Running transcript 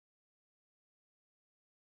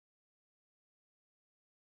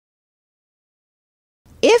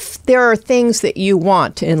if there are things that you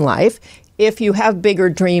want in life, if you have bigger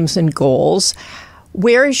dreams and goals,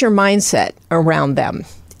 where is your mindset around them?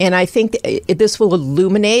 And I think this will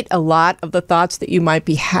illuminate a lot of the thoughts that you might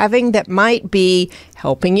be having that might be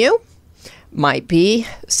helping you, might be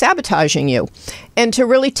sabotaging you. And to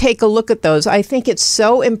really take a look at those, I think it's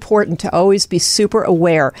so important to always be super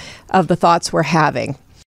aware of the thoughts we're having.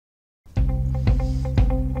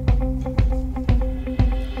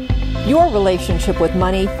 Your relationship with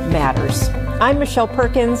money matters. I'm Michelle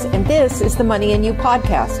Perkins, and this is the Money and You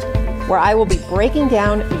podcast, where I will be breaking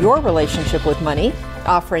down your relationship with money,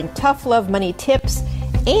 offering tough love money tips,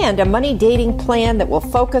 and a money dating plan that will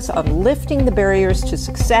focus on lifting the barriers to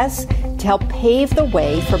success to help pave the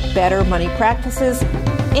way for better money practices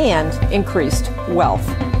and increased wealth.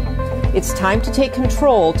 It's time to take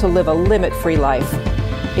control to live a limit-free life.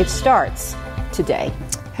 It starts today.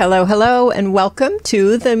 Hello, and welcome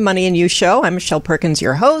to the Money and You Show. I'm Michelle Perkins,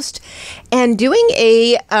 your host, and doing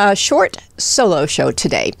a short solo show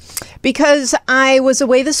today because I was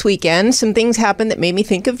away this weekend. Some things happened that made me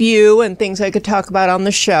think of you and things I could talk about on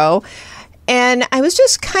the show. And I was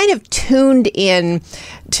just kind of tuned in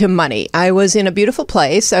to money. I was in a beautiful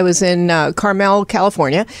place. I was in Carmel,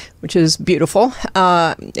 California, which is beautiful.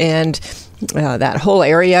 And that whole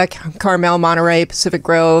area, Carmel, Monterey, Pacific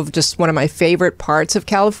Grove, just one of my favorite parts of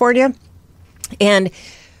California. And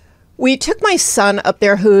we took my son up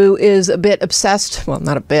there, who is a bit obsessed, well,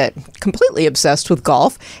 not a bit, completely obsessed with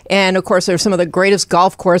golf. And of course, there's some of the greatest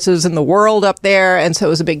golf courses in the world up there. And so it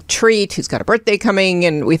was a big treat. He's got a birthday coming.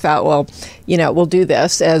 And we thought, well, we'll do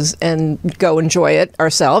this and go enjoy it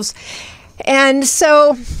ourselves. And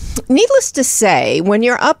so, needless to say, when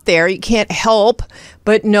you're up there, you can't help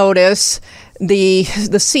but notice the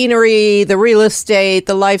scenery, the real estate,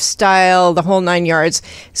 the lifestyle, the whole nine yards.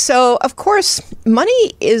 So, of course,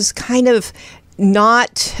 money is kind of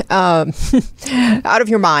not out of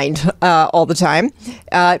your mind all the time.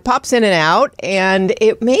 It pops in and out, and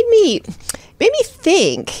it made me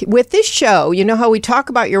think with this show, you know how we talk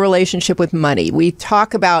about your relationship with money. We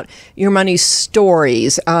talk about your money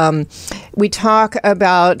stories. We talk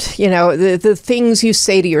about, the things you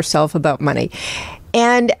say to yourself about money.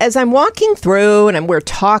 And as I'm walking through and we're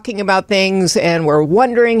talking about things and we're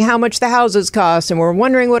wondering how much the houses cost and we're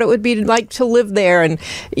wondering what it would be like to live there and,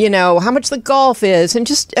 how much the golf is and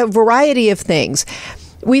just a variety of things.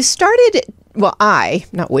 We started, I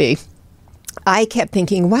kept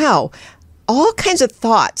thinking, wow, all kinds of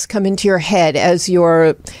thoughts come into your head as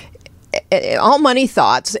all money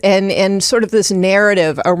thoughts and sort of this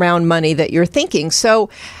narrative around money that you're thinking. So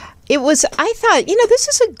I thought, this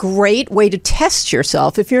is a great way to test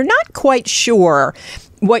yourself. If you're not quite sure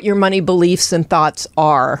what your money beliefs and thoughts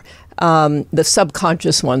are, the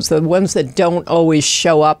subconscious ones, the ones that don't always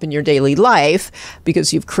show up in your daily life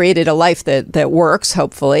because you've created a life that works,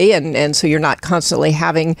 hopefully. And so you're not constantly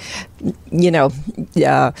having, kind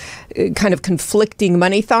of conflicting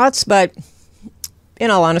money thoughts. But in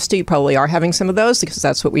all honesty, you probably are having some of those because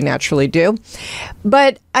that's what we naturally do.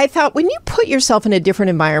 But I thought when you put yourself in a different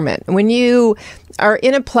environment, when you are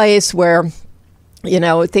in a place where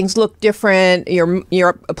things look different.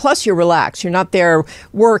 Plus you're relaxed. You're not there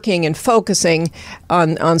working and focusing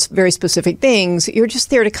on very specific things. You're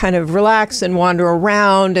just there to kind of relax and wander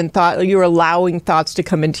around and you're allowing thoughts to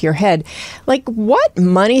come into your head. Like, what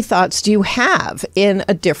money thoughts do you have in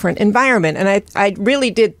a different environment? And I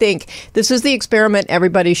really did think this is the experiment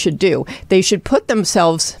everybody should do. They should put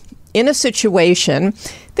themselves in a situation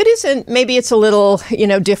that isn't, maybe it's a little,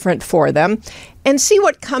 different for them, and see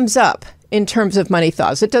what comes up in terms of money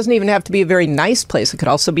thoughts. It doesn't even have to be a very nice place. It could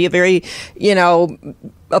also be a very,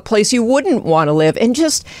 a place you wouldn't want to live. And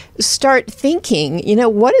just start thinking,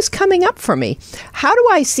 what is coming up for me? How do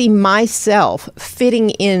I see myself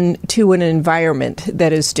fitting into an environment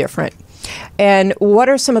that is different? And what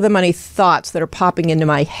are some of the money thoughts that are popping into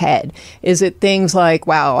my head? Is it things like,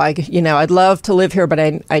 wow, I'd love to live here, but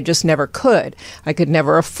I just never could. I could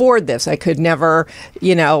never afford this. I could never,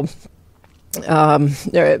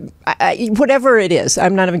 whatever it is.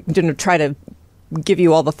 I'm not even going to try to give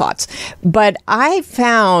you all the thoughts, but I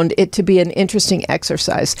found it to be an interesting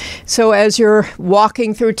exercise. So as you're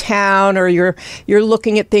walking through town or you're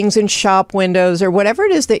looking at things in shop windows or whatever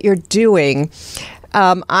it is that you're doing,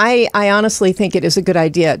 I honestly think it is a good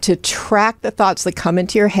idea to track the thoughts that come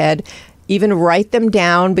into your head, even write them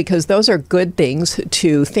down, because those are good things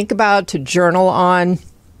to think about, to journal on,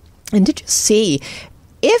 and to just see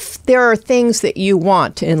if there are things that you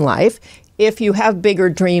want in life, if you have bigger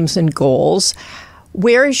dreams and goals,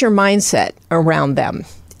 where is your mindset around them?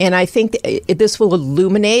 And I think this will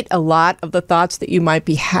illuminate a lot of the thoughts that you might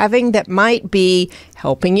be having that might be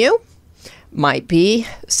helping you, might be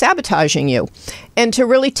sabotaging you. And to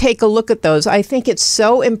really take a look at those, I think it's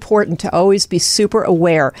so important to always be super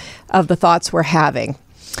aware of the thoughts we're having.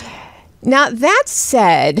 Now, that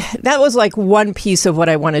said, that was like one piece of what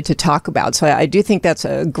I wanted to talk about. So I do think that's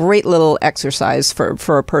a great little exercise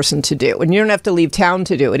for a person to do. And you don't have to leave town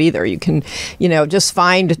to do it either. You can, just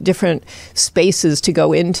find different spaces to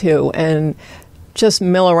go into and just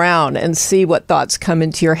mill around and see what thoughts come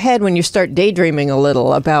into your head when you start daydreaming a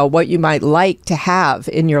little about what you might like to have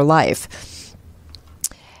in your life.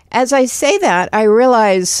 As I say that, I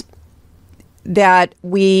realize that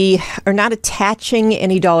we are not attaching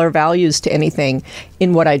any dollar values to anything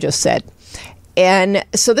in what I just said. And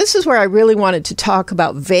so this is where I really wanted to talk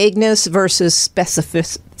about vagueness versus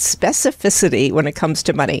specificity when it comes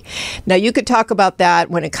to money. Now, you could talk about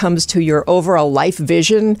that when it comes to your overall life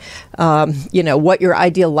vision, what your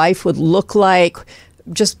ideal life would look like,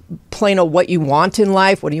 just plain old what you want in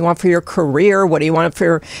life. What do you want for your career? What do you want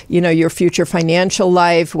for, your future financial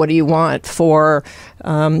life? What do you want for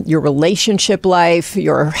your relationship life,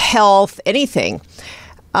 your health, anything?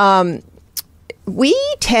 We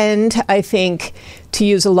tend, I think, to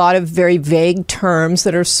use a lot of very vague terms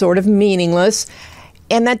that are sort of meaningless,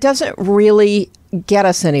 and that doesn't really get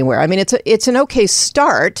us anywhere. I mean, it's an okay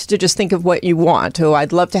start to just think of what you want. Oh,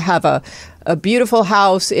 I'd love to have a beautiful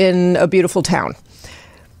house in a beautiful town.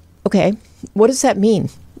 Okay, what does that mean?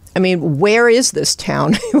 I mean, where is this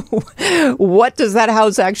town? What does that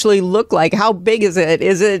house actually look like? How big is it?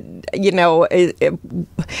 Is it,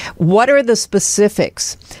 what are the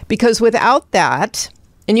specifics? Because without that,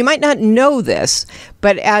 and you might not know this,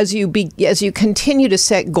 but as you continue to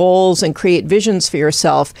set goals and create visions for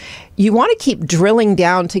yourself, you want to keep drilling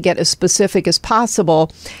down to get as specific as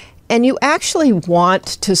possible. And you actually want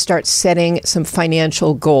to start setting some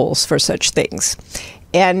financial goals for such things.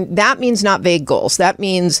 And that means not vague goals. That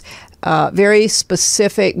means very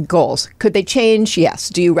specific goals. Could they change? Yes.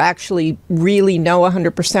 Do you actually really know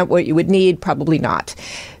 100% what you would need? Probably not.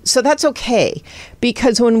 So that's okay.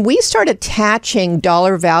 Because when we start attaching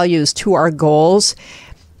dollar values to our goals,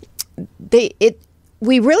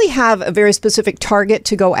 we really have a very specific target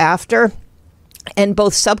to go after. And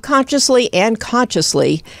both subconsciously and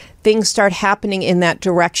consciously, things start happening in that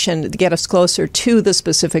direction to get us closer to the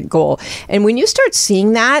specific goal. And when you start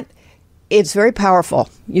seeing that, it's very powerful.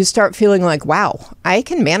 You start feeling like, wow, I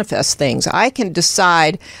can manifest things. I can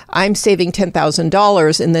decide I'm saving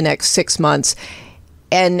 $10,000 in the next 6 months.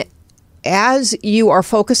 And as you are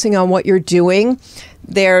focusing on what you're doing,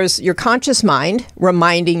 there's your conscious mind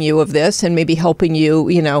reminding you of this and maybe helping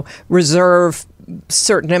you, reserve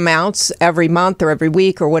certain amounts every month or every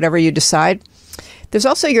week or whatever you decide. There's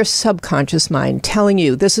also your subconscious mind telling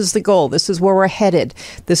you this is the goal, this is where we're headed,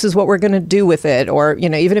 this is what we're going to do with it, or,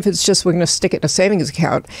 even if it's just we're going to stick it in a savings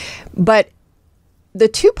account. But the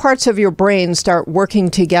two parts of your brain start working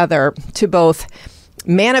together to both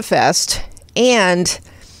manifest and,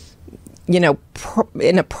 in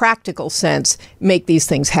a practical sense, make these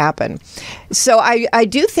things happen. So I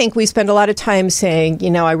do think we spend a lot of time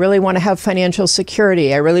saying, I really want to have financial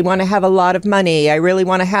security. I really want to have a lot of money. I really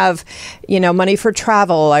want to have, money for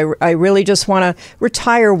travel. I really just want to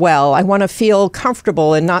retire well. I want to feel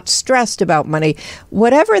comfortable and not stressed about money.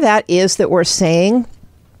 Whatever that is that we're saying,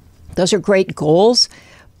 those are great goals.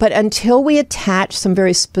 But until we attach some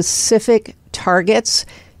very specific targets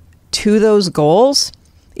to those goals,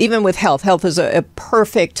 even with health is a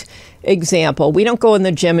perfect example. We don't go in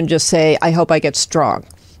the gym and just say, I hope I get strong.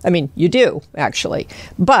 I mean, you do, actually.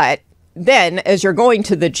 But then as you're going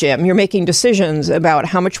to the gym, you're making decisions about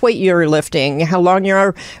how much weight you're lifting, how long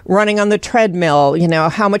you're running on the treadmill,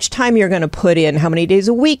 how much time you're going to put in, how many days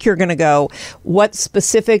a week you're going to go, what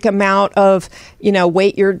specific amount of,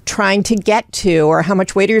 weight you're trying to get to, or how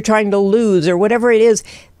much weight you're trying to lose, or whatever it is.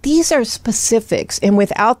 These are specifics. And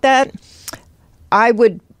without that, I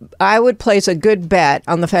would place a good bet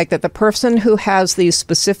on the fact that the person who has these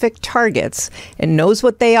specific targets and knows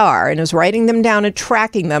what they are and is writing them down and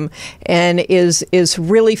tracking them and is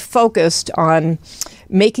really focused on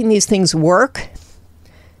making these things work,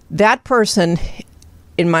 that person,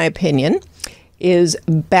 in my opinion, is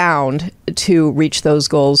bound to reach those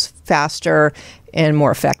goals faster and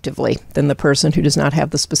more effectively than the person who does not have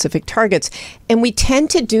the specific targets. And we tend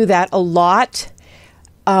to do that a lot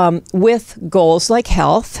with goals like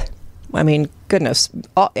health. I mean, goodness,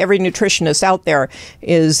 every nutritionist out there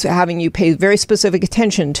is having you pay very specific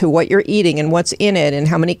attention to what you're eating and what's in it and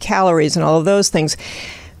how many calories and all of those things.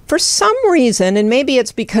 for some reason, and maybe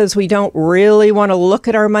it's because we don't really want to look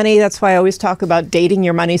at our money. That's why I always talk about dating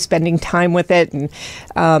your money, spending time with it. And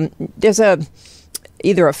there's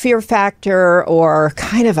either a fear factor or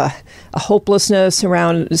kind of a hopelessness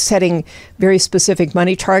around setting very specific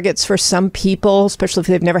money targets for some people, especially if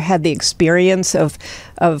they've never had the experience of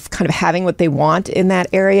kind of having what they want in that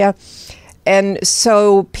area. And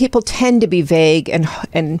so people tend to be vague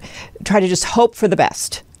and try to just hope for the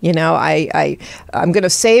best. You know, I'm going to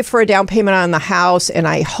save for a down payment on the house, and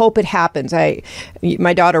I hope it happens.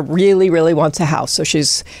 My daughter really, really wants a house, so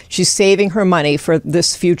she's saving her money for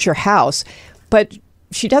this future house, but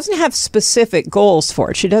she doesn't have specific goals for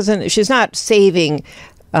it. She's not saving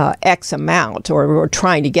X amount or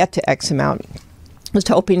trying to get to X amount. Just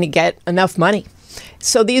hoping to get enough money.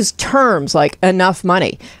 So these terms like enough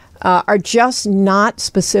money are just not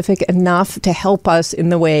specific enough to help us in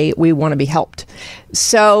the way we want to be helped.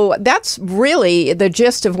 So that's really the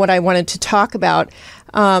gist of what I wanted to talk about.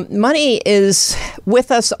 Money is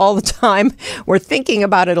with us all the time. We're thinking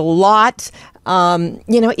about it a lot.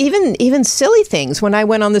 Even silly things. When I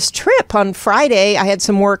went on this trip on Friday, I had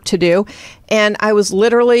some work to do, and I was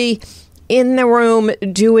literally in the room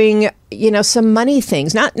doing, some money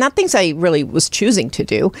things, not things I really was choosing to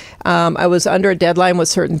do. I was under a deadline with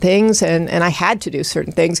certain things, and I had to do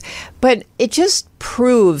certain things. But it just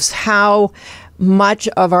proves how much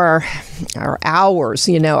of our hours,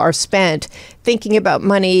 are spent thinking about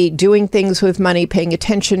money, doing things with money, paying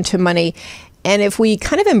attention to money. And if we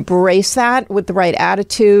kind of embrace that with the right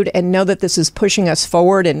attitude and know that this is pushing us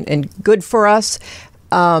forward and good for us,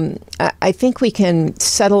 I think we can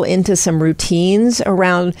settle into some routines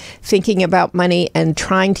around thinking about money and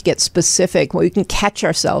trying to get specific. We can catch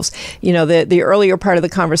ourselves. The earlier part of the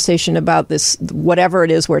conversation about this, whatever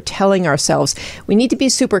it is we're telling ourselves, we need to be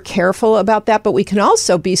super careful about that, but we can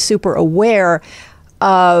also be super aware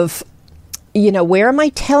of, where am I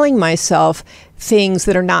telling myself things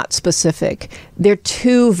that are not specific? They're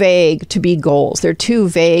too vague to be goals. They're too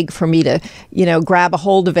vague for me to, grab a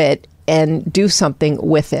hold of it and do something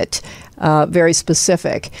with it, very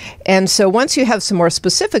specific. And so once you have some more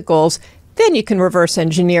specific goals, then you can reverse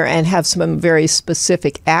engineer and have some very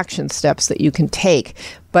specific action steps that you can take.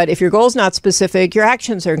 But if your goal's not specific, your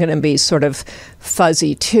actions are going to be sort of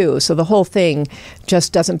fuzzy too. So the whole thing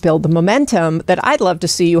just doesn't build the momentum that I'd love to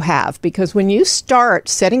see you have. Because when you start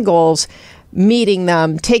setting goals, meeting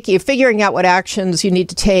them, figuring out what actions you need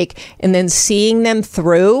to take, and then seeing them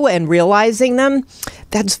through and realizing them,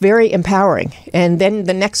 that's very empowering. And then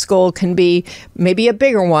the next goal can be maybe a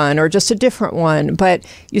bigger one or just a different one. But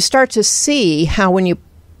you start to see how when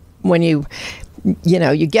you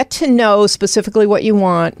get to know specifically what you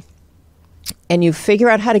want and you figure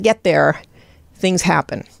out how to get there, things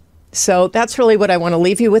happen. So that's really what I want to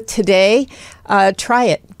leave you with today. Try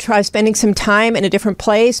it. Try spending some time in a different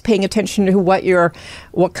place, paying attention to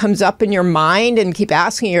what comes up in your mind, and keep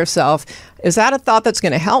asking yourself, is that a thought that's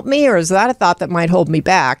going to help me, or is that a thought that might hold me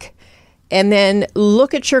back? And then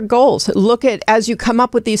look at your goals. Look at, as you come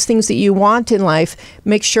up with these things that you want in life,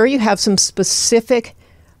 make sure you have some specific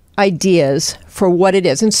ideas for what it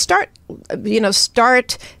is, and start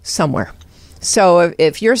somewhere. So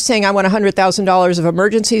if you're saying, I want $100,000 of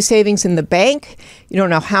emergency savings in the bank, you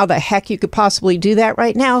don't know how the heck you could possibly do that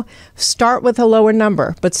right now, start with a lower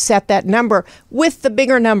number, but set that number with the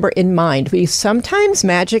bigger number in mind. Because sometimes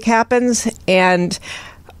magic happens, and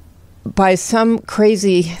by some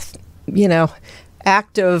crazy,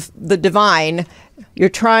 act of the divine, you're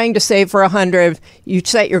trying to save for 100, you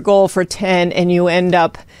set your goal for 10, and you end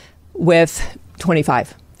up with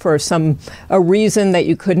 25 for a reason that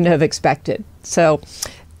you couldn't have expected. So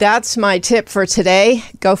that's my tip for today.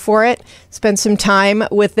 Go for it. Spend some time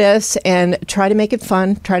with this and try to make it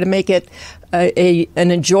fun. Try to make it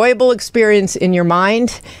an enjoyable experience in your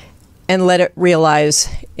mind, and let it realize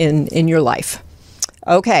in your life.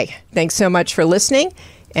 Okay. Thanks so much for listening,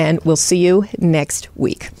 and we'll see you next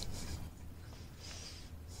week.